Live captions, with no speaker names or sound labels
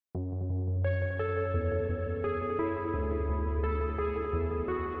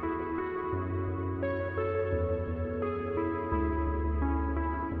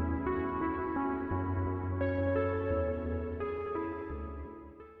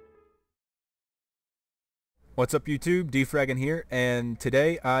What's up, YouTube? Defragin here, and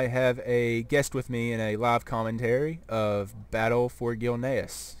today I have a guest with me in a live commentary of Battle for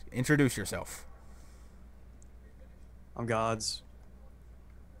Gilneas. Introduce yourself. I'm Gods.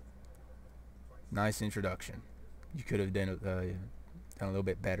 Nice introduction. You could have done a little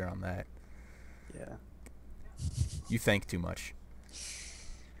bit better on that. Yeah. You think too much.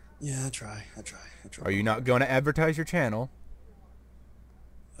 Yeah, I try. Are you not going to advertise your channel?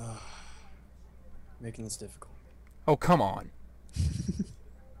 Making this difficult. Oh, come on.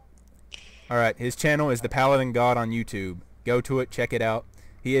 Alright, his channel is the Paladin God on YouTube. Go to it, check it out.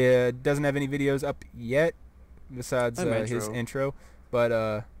 He doesn't have any videos up yet besides his intro,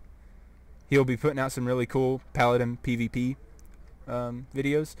 but he'll be putting out some really cool Paladin PvP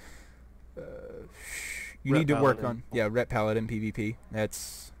videos. You need to work on Rep Paladin PvP.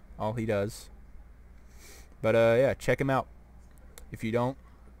 That's all he does. But yeah, check him out. If you don't,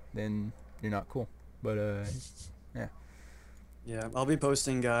 then you're not cool. But yeah. Yeah, I'll be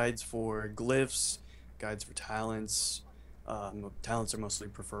posting guides for glyphs, guides for talents. Talents are mostly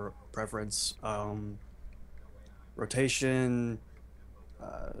preference. Rotation,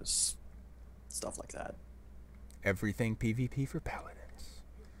 stuff like that. Everything PvP for paladins.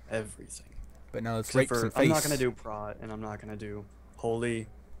 Everything. But now let's Except rape some face. I'm not gonna do prot, and I'm not gonna do holy,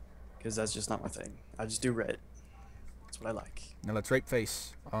 because that's just not my thing. I just do red. That's what I like. Now let's rape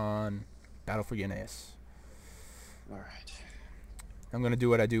face on Battle for Gilneas. Alright. I'm gonna do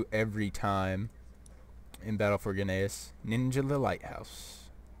what I do every time in Battle for Gilneas. Ninja the Lighthouse.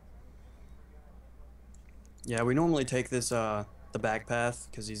 Yeah, we normally take this the back path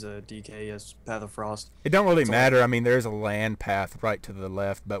because he's a DK as Path of Frost. It don't really matter. I mean, there's a land path right to the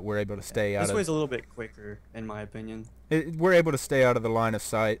left, but we're able to stay out of. This way's a little bit quicker, in my opinion. We're able to stay out of the line of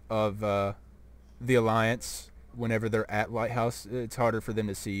sight of the Alliance whenever they're at Lighthouse. It's harder for them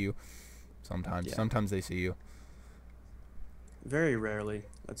to see you. Sometimes, sometimes they see you. Very rarely.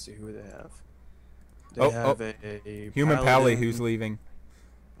 Let's see who they have. They have a human pally who's leaving.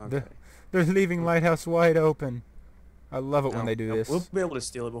 Okay. They're leaving Lighthouse wide open. I love it when they do this. We'll be able to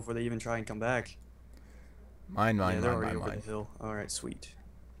steal it before they even try and come back. Mine. They're already over the hill. All right, sweet.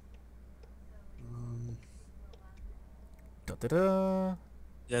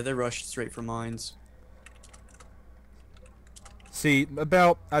 Yeah, they rushed straight for mines. See,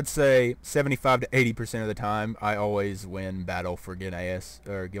 about, I'd say 75 to 80% of the time, I always win Battle for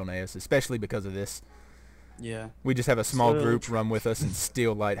Gilneas, especially because of this. Yeah. We just have a small group run with us and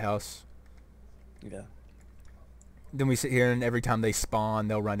steal Lighthouse. Yeah. Then we sit here, and every time they spawn,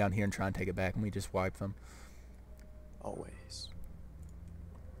 they'll run down here and try and take it back, and we just wipe them. Always.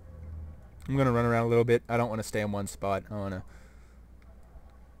 I'm gonna run around a little bit. I don't want to stay in one spot. I don't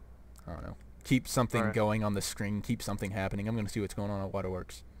know. Keep something going on the screen. Keep something happening. I'm gonna see what's going on at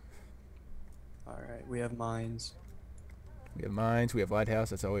Waterworks. All right, we have mines. We have mines. We have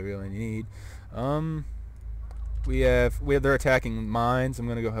Lighthouse. That's all we really need. They're attacking mines. I'm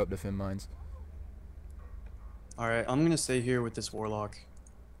gonna go help defend mines. All right, I'm gonna stay here with this warlock.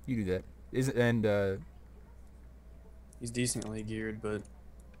 You do that. He's decently geared, but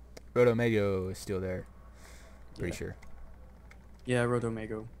Rotomago is still there. Pretty sure. Yeah,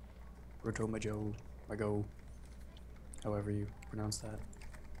 Rotomago. Mago. However you pronounce that.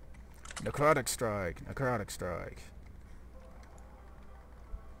 Necrotic strike. Necrotic strike.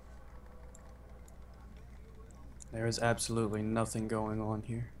 There is absolutely nothing going on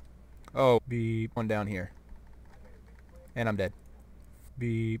here. Oh, beep. One down here. And I'm dead.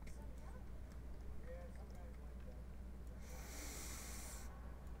 Beep.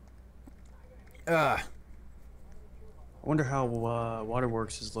 I wonder how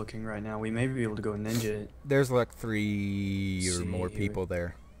Waterworks is looking right now. We may be able to go ninja it. There's like 3 or more people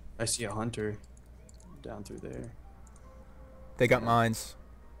there. I see a hunter down through there. They got mines.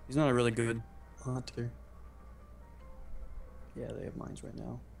 He's not a really good hunter. Yeah, they have mines right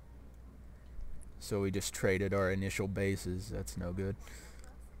now. So we just traded our initial bases. That's no good.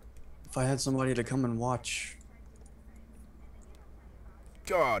 If I had somebody to come and watch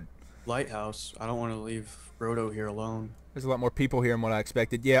God. Lighthouse, I don't want to leave Roto here alone. There's a lot more people here than what I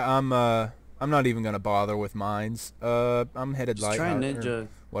expected. Yeah, I'm not even gonna bother with mines. I'm headed Just try ninja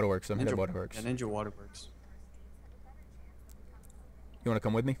Waterworks. I'm headed Waterworks. Yeah, ninja Waterworks. You wanna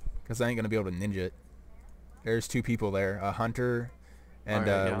come with me? Cause I ain't gonna be able to ninja it. There's 2 people there, a hunter and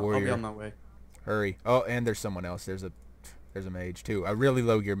a warrior. I'll be on my way. Hurry! Oh, and there's someone else. There's a mage too. A really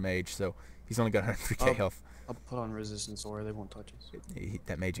low gear mage, so he's only got 103k health. I'll put on resistance aura. They won't touch us.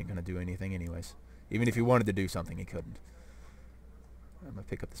 That mage ain't gonna do anything anyways. Even if he wanted to do something, he couldn't. I'm gonna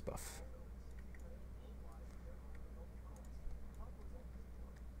pick up this buff.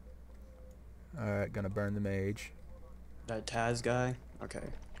 Alright, gonna burn the mage. That Taz guy? Okay.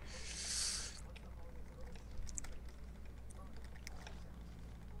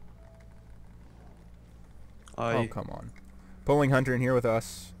 Oh, come on. Pulling Hunter in here with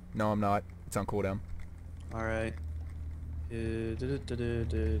us. No, I'm not. It's on cooldown. Alright.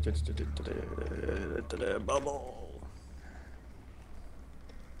 Bubble.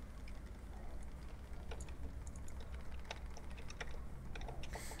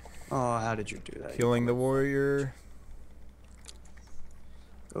 Oh, how did you do that? Killing the warrior.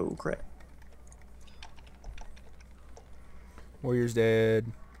 Oh, crap. Warrior's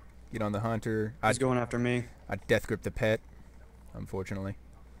dead. Get on the Hunter. He's going after me. I death grip the pet, unfortunately.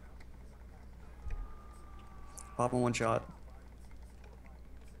 Pop him one shot.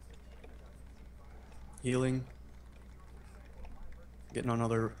 Healing. Getting on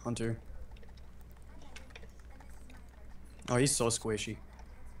another Hunter. Oh, he's so squishy.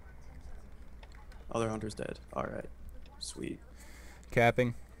 Other Hunter's dead. Alright. Sweet.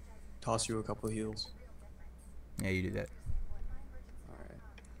 Capping. Toss you a couple of heals. Yeah, you do that. Alright.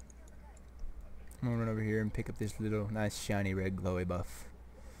 I'm gonna run over here and pick up this little nice shiny red glowy buff.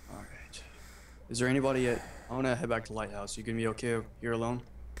 Alright. Is there anybody at... I wanna head back to Lighthouse. You gonna be okay here alone?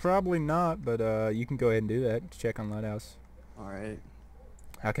 Probably not, but you can go ahead and do that. Check on Lighthouse. Alright.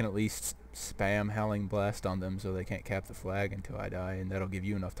 I can at least spam Howling Blast on them so they can't cap the flag until I die, and that'll give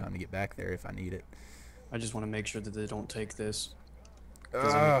you enough time to get back there if I need it. I just want to make sure that they don't take this.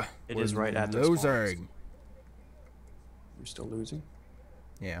 It is right at the losing. You're still losing?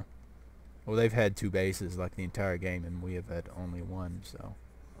 Yeah. Well, they've had 2 bases like the entire game, and we have had only 1, so.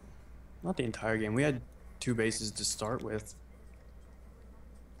 Not the entire game. We had 2 bases to start with.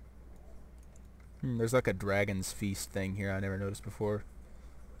 There's like a Dragon's Feast thing here I never noticed before.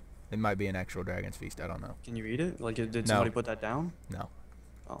 It might be an actual Dragon's Feast. I don't know. Can you eat it? Like, did somebody put that down? No.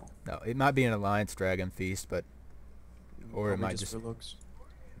 Oh. No, it might be an Alliance Dragon Feast, but... Or probably it might just... for looks.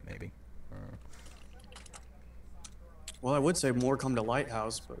 Maybe. Well, I would say more come to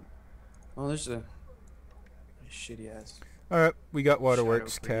Lighthouse, but... Oh, there's a shitty ass. Alright, we got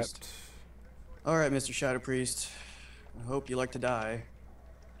Waterworks capped. Alright, Mr. Shadow Priest. I hope you like to die.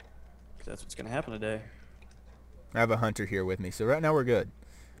 'Cause that's what's gonna happen today. I have a Hunter here with me, so right now we're good.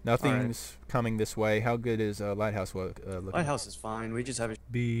 Nothing's coming this way. How good is Lighthouse looking? Lighthouse is fine. We just have a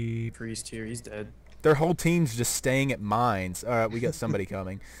Beep. priest here. He's dead. Their whole team's just staying at mines. Alright, we got somebody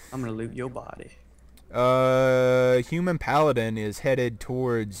coming. I'm gonna loot your body. Human Paladin is headed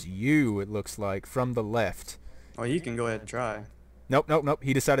towards you, it looks like, from the left. Oh, you can go ahead and try. Nope, nope, nope.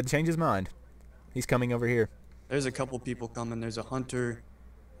 He decided to change his mind. He's coming over here. There's a couple people coming. There's a Hunter,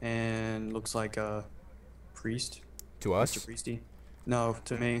 and looks like a priest. To us? Mr. Priesty. No,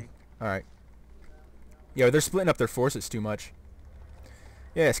 to me. Alright. Yeah, they're splitting up their forces too much.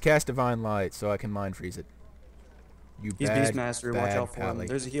 Yes, cast Divine Light so I can mind freeze it. You He's bad, Beastmaster. bad Watch out for pally. him.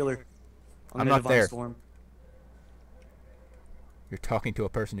 There's a healer. I'm not there. Storm. You're talking to a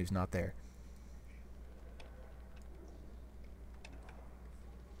person who's not there.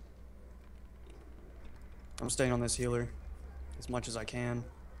 I'm staying on this healer as much as I can.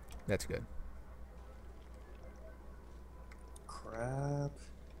 That's good. Crap.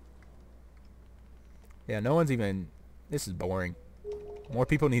 Yeah, no one's even... This is boring. More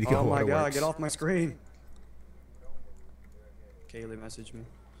people need to go Oh my Waterworks. god, get off my screen. Kaylee messaged me.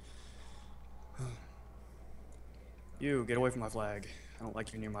 You, get away from my flag. I don't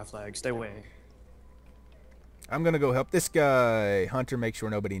like you near my flag. Stay away. I'm gonna go help this guy. Hunter, make sure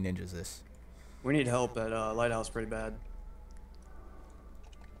nobody ninjas this. We need help at Lighthouse pretty bad.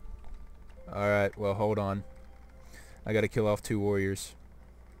 Alright, well, hold on. I gotta kill off 2 warriors.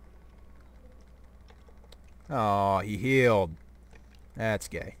 Oh, he healed. That's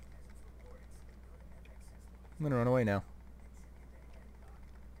gay. I'm gonna run away now.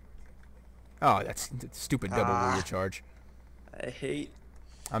 Oh, that's stupid double warrior charge. I hate...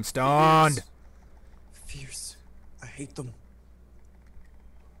 I'm stunned. Fierce. I hate them.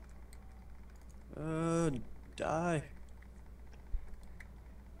 Die.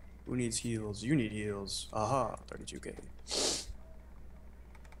 Who needs heals? You need heals. Aha, 32k.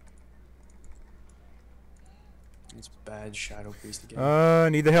 It's bad Shadow Priest again. I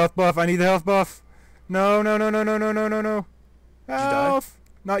need the health buff. I need the health buff. No, no, no, no, no, no, no, no, no. Health.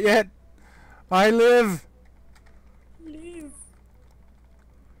 Not yet. I live. Live.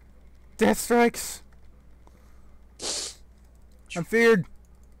 Death strikes. I'm feared.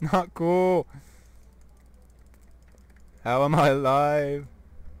 Not cool. How am I alive?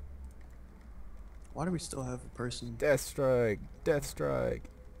 Why do we still have a person? Death strike. Death strike.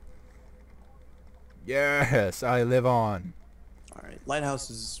 Yes, I live on. Alright,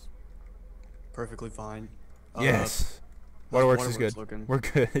 Lighthouse is perfectly fine. Yes. Waterworks is good. Looking? We're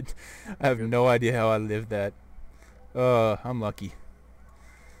good. I have no idea how I lived that. I'm lucky.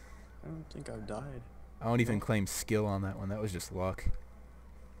 I don't think I've died. I don't even claim skill on that one. That was just luck.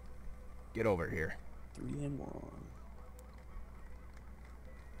 Get over here. 3 and 1.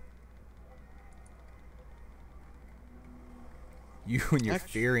 You and your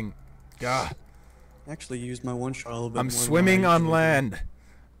fearing. God. Actually used my one shot a little bit I'm more swimming on land.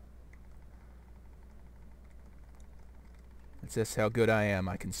 That's just how good I am.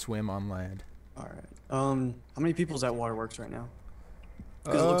 I can swim on land. Alright. How many people's at Waterworks right now?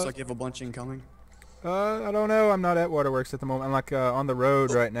 Because it looks like you have a bunch incoming. I don't know. I'm not at Waterworks at the moment. I'm like on the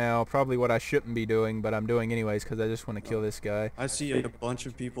road right now. Probably what I shouldn't be doing, but I'm doing anyways because I just want to kill this guy. I see a bunch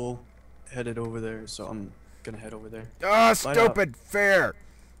of people headed over there, so I'm gonna head over there. Ah, stupid fair.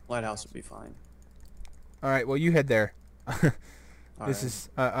 Lighthouse will be fine. All right. Well, you head there. This right. is.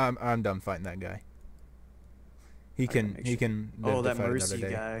 I'm done fighting that guy. He can. He can. Oh, that Mercy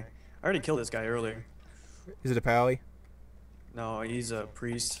guy. I already killed this guy earlier. Is it a pally? No, he's a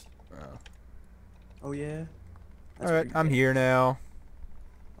priest. Oh. Oh yeah. All right. I'm here now.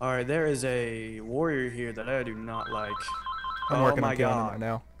 All right. There is a warrior here that I do not like. I'm working on killing him right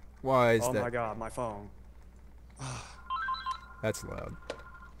now. Why is that? Oh my god, my phone. That's loud.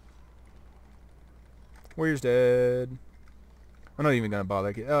 Warrior's dead. I'm not even gonna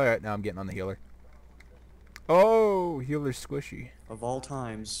bother. All right, now I'm getting on the healer. Oh, healer's squishy. Of all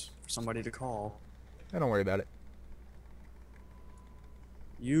times, for somebody to call. Don't worry about it.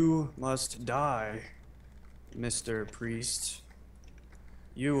 You must die, Mr. Priest.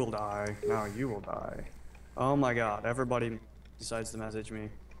 You will die. Now you will die. Oh my god, everybody decides to message me.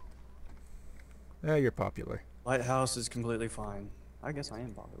 Yeah, you're popular. Lighthouse is completely fine. I guess I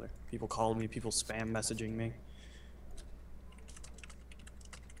am popular. People call me, people spam messaging me.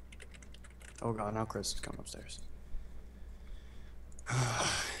 Oh god, now Chris is coming upstairs.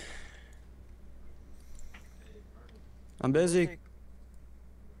 I'm busy.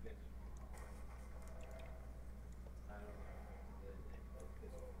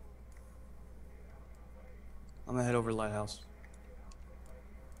 I'm gonna head over to Lighthouse.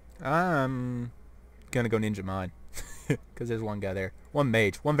 I'm gonna go ninja mine. Because there's one guy there. One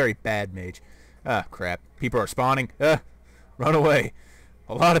mage. One very bad mage. Ah, crap. People are spawning. Run away.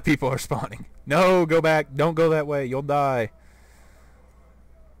 A lot of people are spawning. No, go back. Don't go that way. You'll die.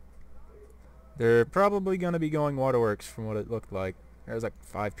 They're probably gonna be going Waterworks from what it looked like. There's like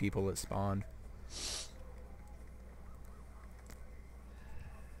 5 people that spawned.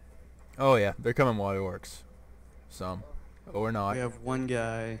 Oh yeah, they're coming Waterworks. Some. Or not. We have one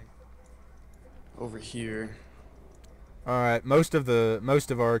guy over here. Alright, most of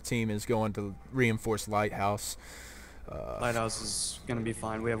our team is going to reinforce Lighthouse. Lighthouse is gonna be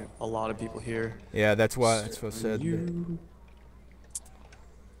fine. We have a lot of people here. Yeah, that's what I said.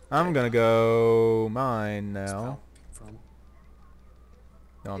 I'm gonna go mine now.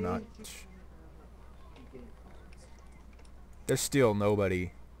 No, I'm not. There's still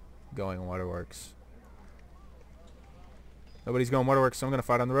nobody going Waterworks. Nobody's going Waterworks, so I'm gonna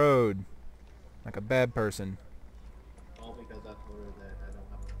fight on the road. Like a bad person. All because I told her that I don't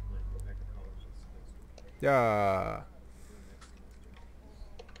have enough money to go back to college this semester. Yeah.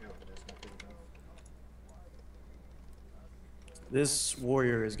 This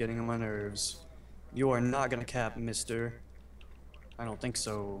warrior is getting on my nerves. You are not gonna cap, mister. I don't think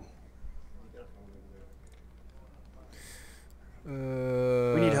so. We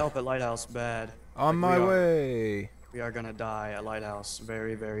need help at Lighthouse bad. On my way. We are gonna die at Lighthouse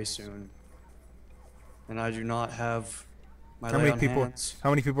very, very soon. And I do not have my How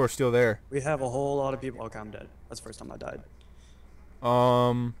many people are still there? We have a whole lot of people. Okay, I'm dead. That's the first time I died.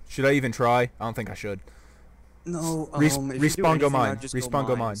 Should I even try? I don't think I should. No, respawn, go mines. Respawn,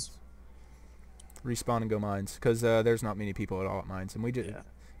 go mines. Respawn and go mines, because there's not many people at all at mines, and we just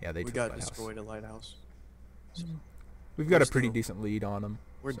they we got destroyed at Lighthouse. So we've got a pretty decent lead on them.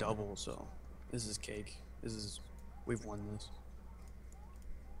 We're double, so this is cake. We've won this.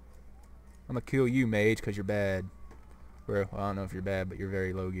 I'm gonna kill you, mage, because you're bad. Well, I don't know if you're bad, but you're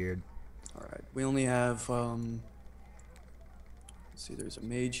very low geared. All right, we only have let's see. There's a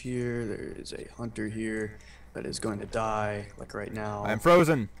mage here. There is a hunter here that is going to die, like right now. I'm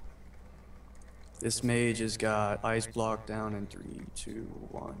frozen. This mage has got ice block down in 3, 2,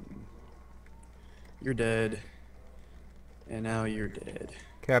 1. You're dead. And now you're dead.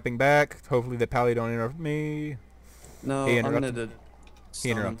 Capping back. Hopefully the pally don't interrupt me. No, he I'm gonna He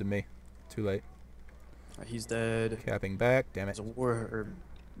interrupted me. Too late. He's dead. Capping back. Damn it.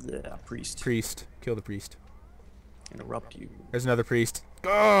 There's a priest. Priest. Kill the priest. interrupt you. There's another priest.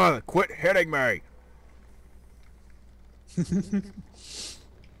 God, quit hitting me!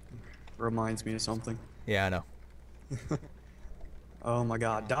 Reminds me of something. Yeah, I know. Oh my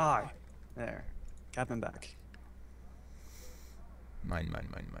god, die! There. Cap him back. Mine.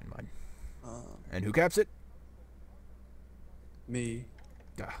 And who caps it? Me.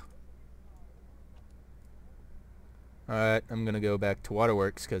 Ah. Alright, I'm gonna go back to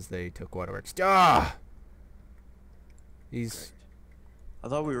Waterworks because they took Waterworks. Ah! These I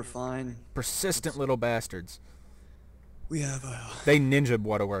thought we were fine. persistent little bastards. We have They ninja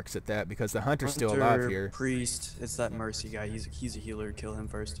Waterworks at that because the hunter's still alive here. Priest. It's that mercy guy. He's a healer. Kill him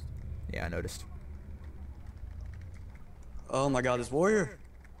first. Yeah, I noticed. Oh my god, this warrior.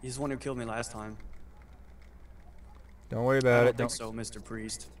 He's the one who killed me last time. Don't worry I about don't it. think so, Mr.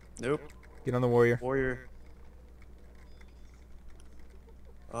 Priest. Nope. Get on the warrior. Warrior.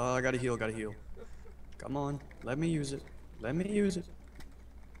 I gotta heal, Come on, let me use it. Let me use it.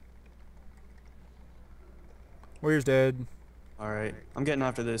 Warrior's dead. Alright, I'm getting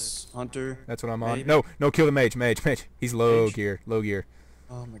after this hunter. That's what I'm on. Maybe. No, kill the mage. He's low Mage? gear.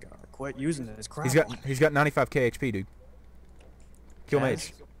 Oh my god, quit using this crap. He's got 95k HP, dude. Kill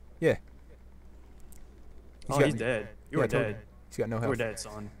mage. Yeah. He's dead. You are dead. He's got no You health. are dead,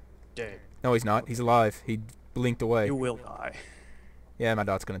 son. Dead. No, he's not. He's alive. He blinked away. You will die. Yeah, my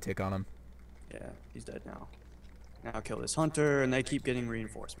dot's gonna tick on him. Yeah, he's dead now. Now kill this hunter, and they keep getting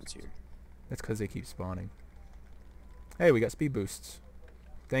reinforcements here. That's because they keep spawning. Hey, we got speed boosts.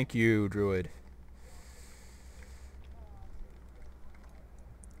 Thank you, druid.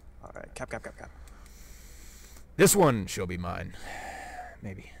 Alright, cap. This one shall be mine.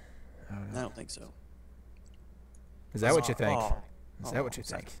 Maybe. I don't think so. Is that what you think? Oh, Is that what you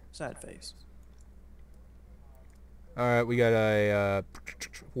think? Sad face. Alright, we got a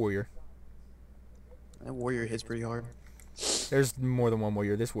warrior. That warrior hits pretty hard. There's more than one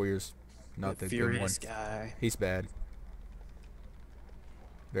warrior. This warrior's not the good one. Furious guy. He's bad.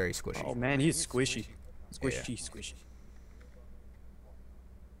 Very squishy. Oh man, he's squishy. Squishy.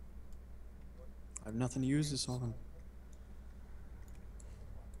 I have nothing to use this on.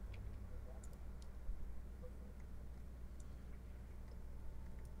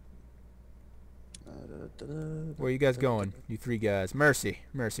 Where you guys going? You three guys. Mercy.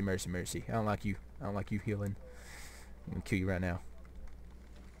 I don't like you. Healing. I'm gonna kill you right now.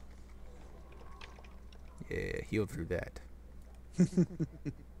 Yeah, heal through that.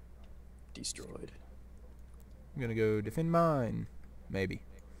 Destroyed. I'm gonna go defend mine. Maybe.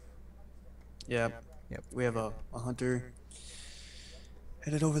 Yep. We have a hunter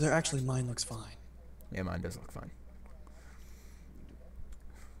headed over there. Actually, mine looks fine. Yeah, mine does look fine.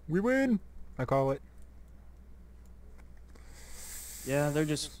 We win! I call it. Yeah, they're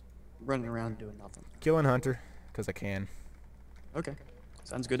just running around doing nothing. Killing hunter, because I can. Okay.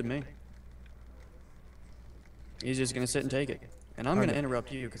 Sounds good to me. He's just gonna sit and take it. And I'm gonna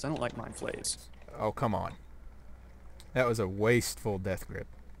interrupt you because I don't like mind flays. Oh, come on. That was a wasteful death grip.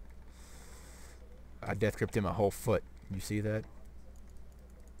 I death gripped him a whole foot. You see that?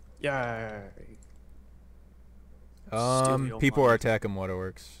 Yay. People are attacking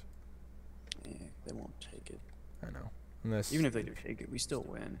Waterworks. Yeah, they won't take it. I know. Unless Even if they do take it, we still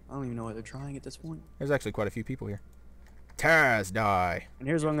win. I don't even know why they're trying at this point. there's actually quite a few people here. Taz, die. And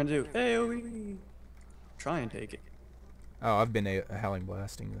here's what I'm gonna do. Hey, try and take it. Oh, I've been a howling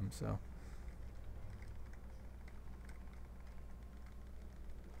blasting them, so.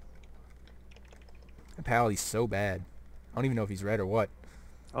 That pal, he's so bad. I don't even know if he's red or what.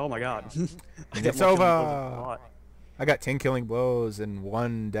 Oh my god. It's over. I got 10 killing blows and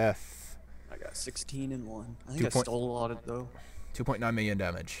 1 death. I got 16 and 1. I think I stole a lot of it though. 2.9 million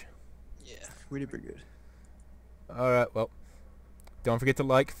damage. Yeah, we did pretty good. Alright, well. Don't forget to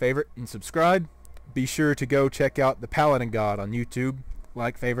like, favorite, and subscribe. Be sure to go check out the Paladin God on YouTube.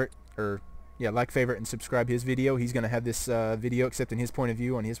 Like, favorite, and subscribe his video. He's going to have this video accepting his point of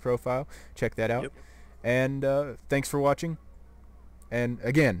view on his profile. Check that out. Yep. And thanks for watching. And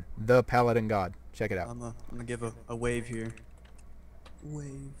again, the Paladin God. Check it out. I'm gonna give a wave here.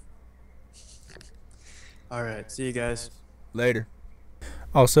 Wave. Alright, see you guys. Later.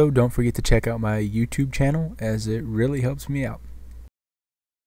 Also, don't forget to check out my YouTube channel as it really helps me out.